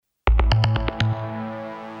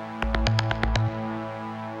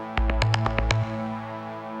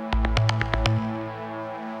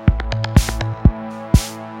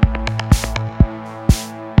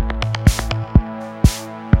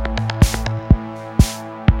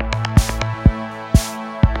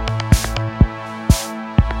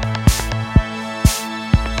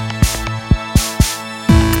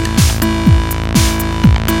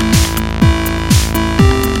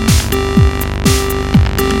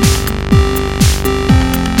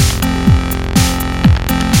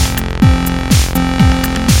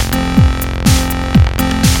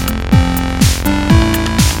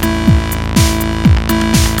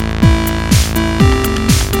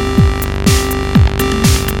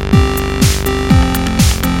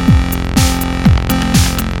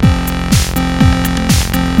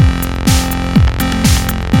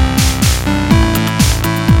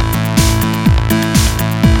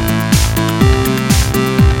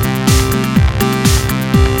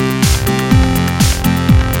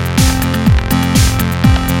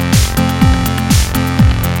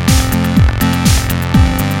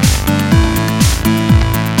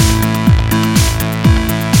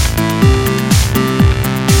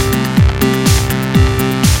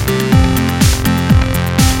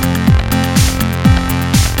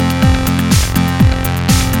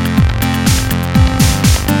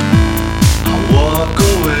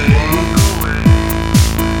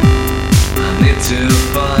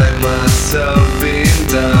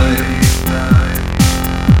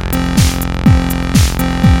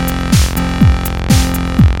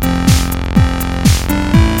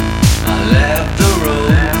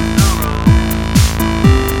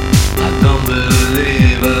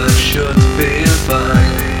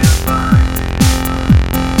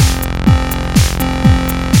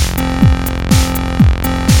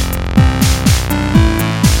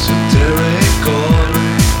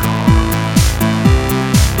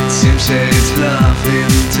love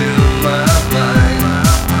into my mind.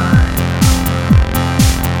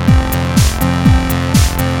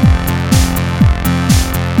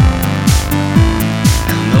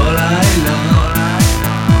 And all I love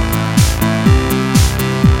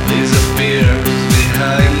disappears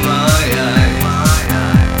behind my eyes.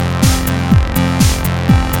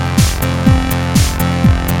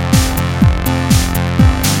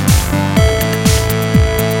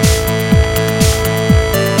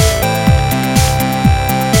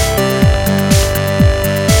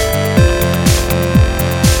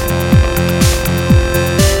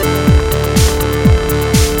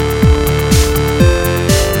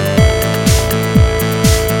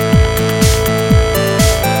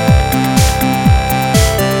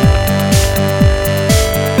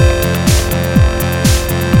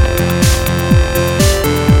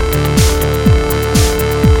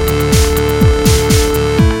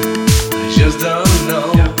 Just don't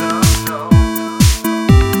know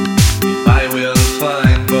if I will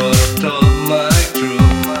find part of my truth.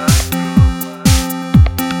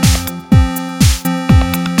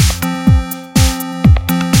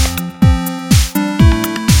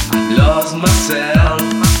 I've lost myself.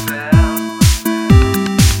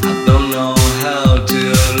 I don't know how to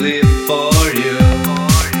live for you.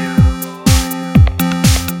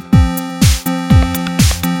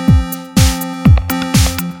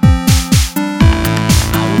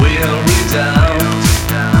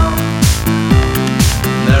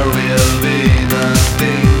 There will be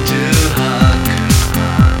nothing to hug.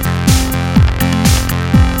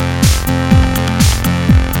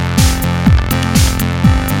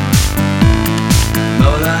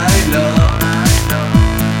 All I love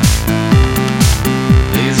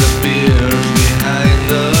disappears behind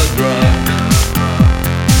the drug.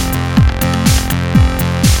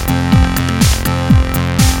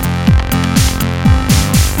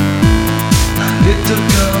 I need to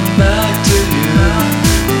come back to you.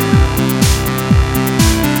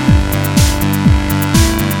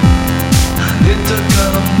 I need to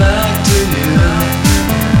come back to you.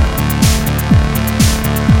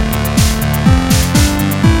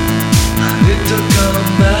 I need to come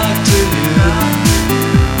back to you.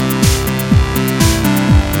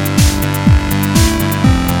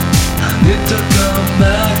 I need to come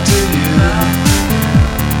back to you.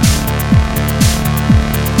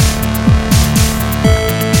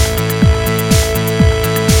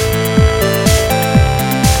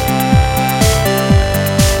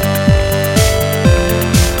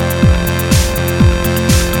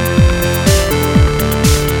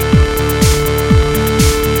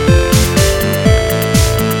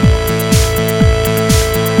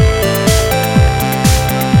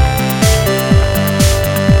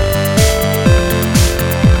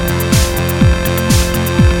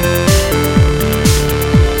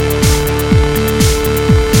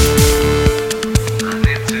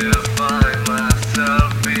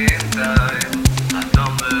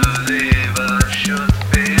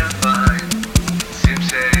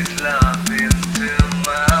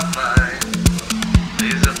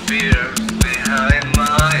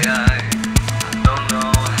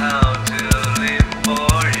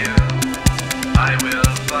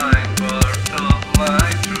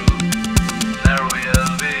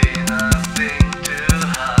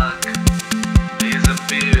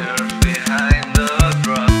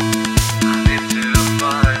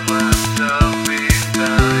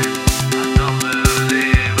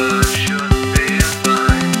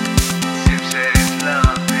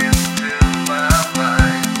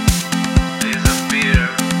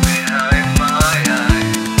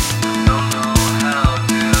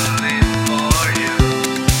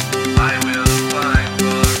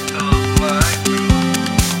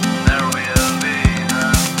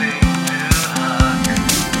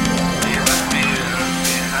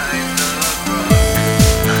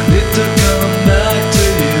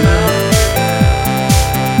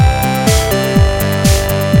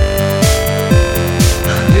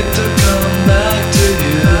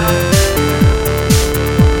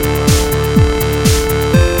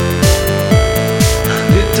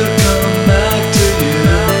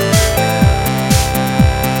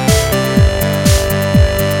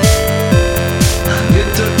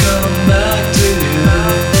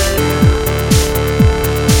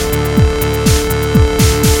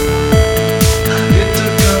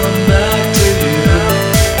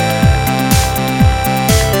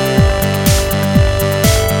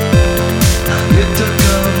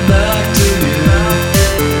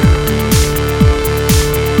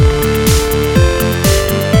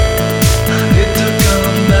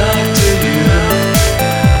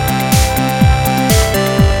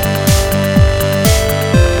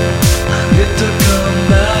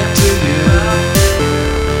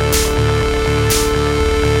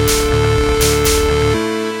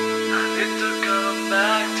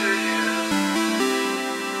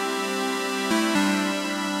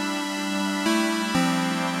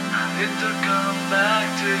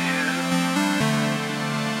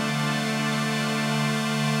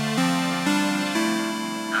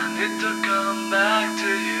 need to come back to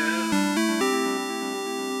you.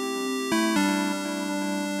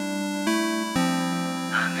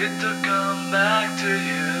 I need to come back to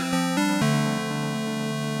you.